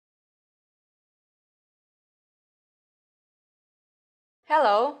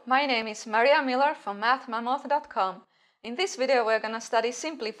Hello, my name is Maria Miller from mathmammoth.com. In this video we're going to study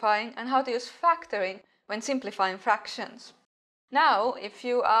simplifying and how to use factoring when simplifying fractions. Now, if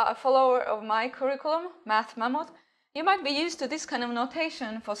you are a follower of my curriculum, Math Mammoth, you might be used to this kind of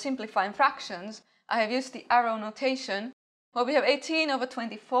notation for simplifying fractions. I have used the arrow notation, where we have 18 over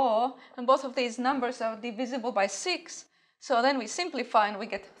 24, and both of these numbers are divisible by 6, so then we simplify and we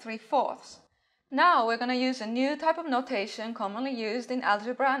get 3/4. Now we're going to use a new type of notation commonly used in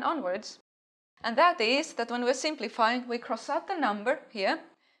algebra and onwards. And that is that when we're simplifying, we cross out the number here,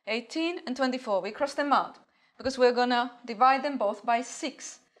 18 and 24. We cross them out because we're going to divide them both by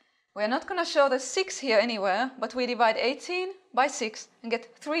 6. We're not going to show the 6 here anywhere, but we divide 18 by 6 and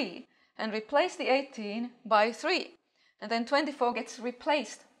get 3 and replace the 18 by 3. And then 24 gets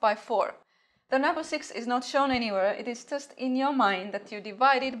replaced by 4. The number 6 is not shown anywhere. It is just in your mind that you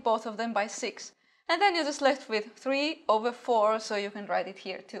divided both of them by 6. And then you're just left with 3 over 4, so you can write it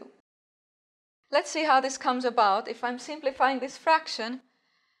here too. Let's see how this comes about. If I'm simplifying this fraction,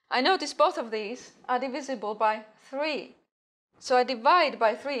 I notice both of these are divisible by 3. So I divide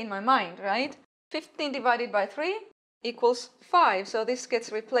by 3 in my mind, right? 15 divided by 3 equals 5, so this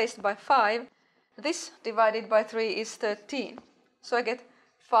gets replaced by 5. This divided by 3 is 13. So I get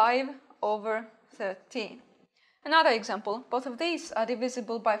 5 over 13. Another example, both of these are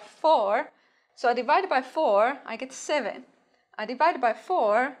divisible by 4. So I divide by 4, I get 7. I divide by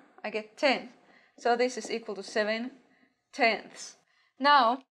 4, I get 10. So this is equal to 7/10.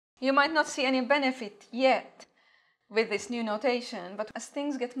 Now, you might not see any benefit yet with this new notation, but as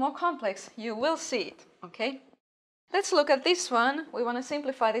things get more complex, you will see it, okay? Let's look at this one. We want to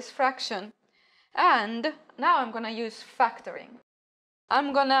simplify this fraction. And now I'm going to use factoring.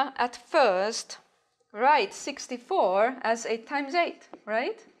 I'm going to, at first, write 64 as 8 times 8,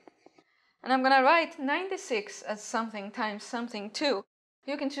 right? And I'm going to write 96 as something times something too.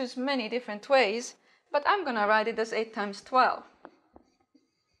 You can choose many different ways, but I'm going to write it as 8 times 12.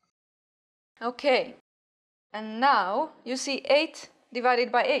 Okay, and now you see 8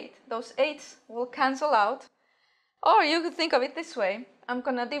 divided by 8. Those 8s will cancel out. Or you could think of it this way. I'm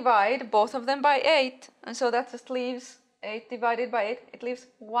going to divide both of them by 8, and so that just leaves 8 divided by 8. It leaves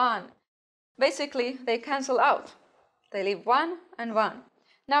 1. Basically, they cancel out. They leave 1 and 1.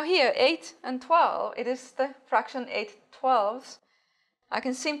 Now here, 8 and 12, it is the fraction 8/12. I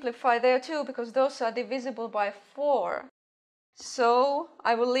can simplify there too, because those are divisible by 4. So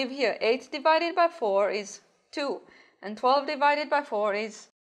I will leave here 8 divided by 4 is 2, and 12 divided by 4 is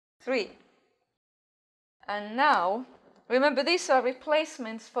 3. And now, remember, these are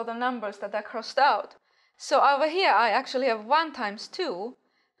replacements for the numbers that are crossed out. So over here I actually have 1 times 2,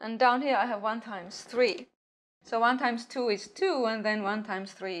 and down here I have 1 times 3. So 1 times 2 is 2, and then 1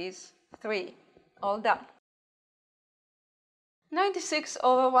 times 3 is 3. All done. 96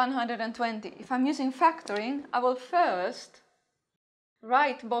 over 120. If I'm using factoring, I will first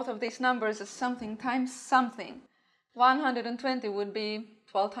write both of these numbers as something times something. 120 would be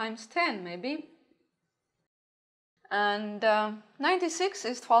 12 times 10, maybe. And 96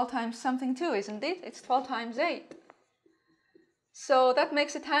 is 12 times something too, isn't it? It's 12 times 8. So that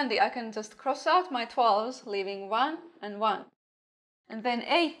makes it handy. I can just cross out my 12s, leaving 1 and 1. And then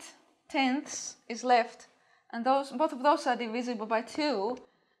 8/10 is left, and both of those are divisible by 2.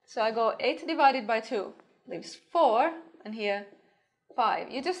 So I go 8 divided by 2, leaves 4, and here 5.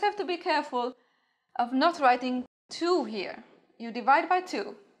 You just have to be careful of not writing 2 here. You divide by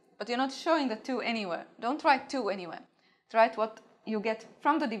 2, but you're not showing the 2 anywhere. Don't write 2 anywhere. Write what you get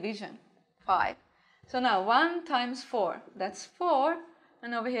from the division, 5. So now 1 times 4, that's 4,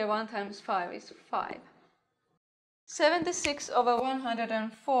 and over here 1 times 5 is 5. 76 over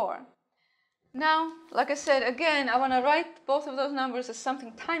 104. Now, like I said, again, I want to write both of those numbers as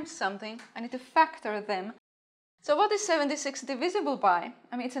something times something. I need to factor them. So what is 76 divisible by?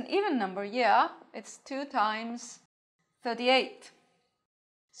 I mean, it's an even number, yeah. It's 2 times 38.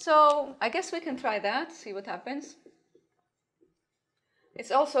 So I guess we can try that, see what happens.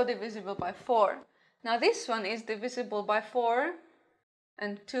 It's also divisible by 4. Now this one is divisible by 4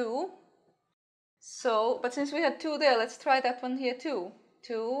 and 2. So, but since we had 2 there, let's try that one here too.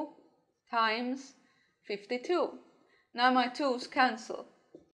 2 times 52. Now my 2's cancel.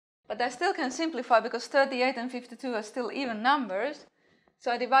 But I still can simplify because 38 and 52 are still even numbers.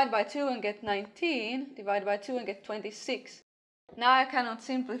 So I divide by 2 and get 19, divide by 2 and get 26. Now I cannot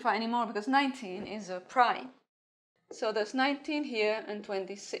simplify anymore because 19 is a prime. So there's 19 here and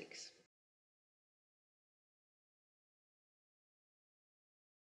 26.